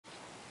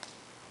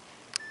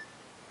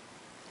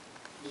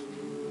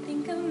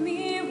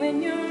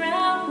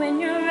when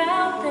you're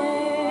out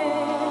there.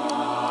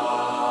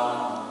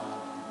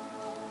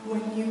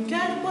 When you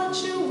get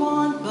what you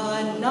want,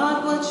 but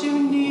not what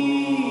you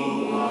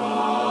need.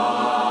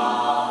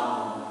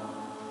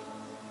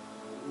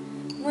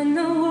 When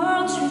the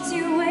world treats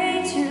you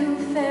way too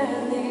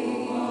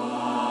fairly.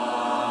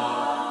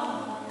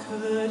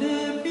 Could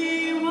it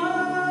be worse?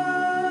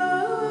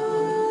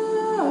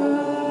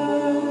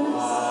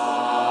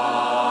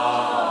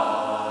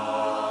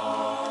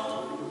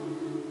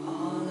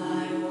 All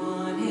I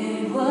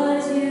wanted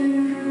was you.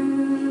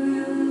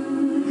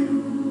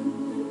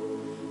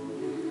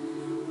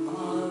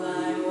 All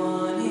I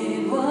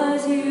wanted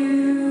was you.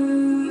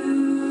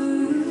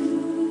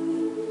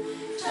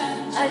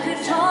 I could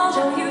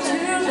follow you to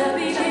the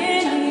beginning.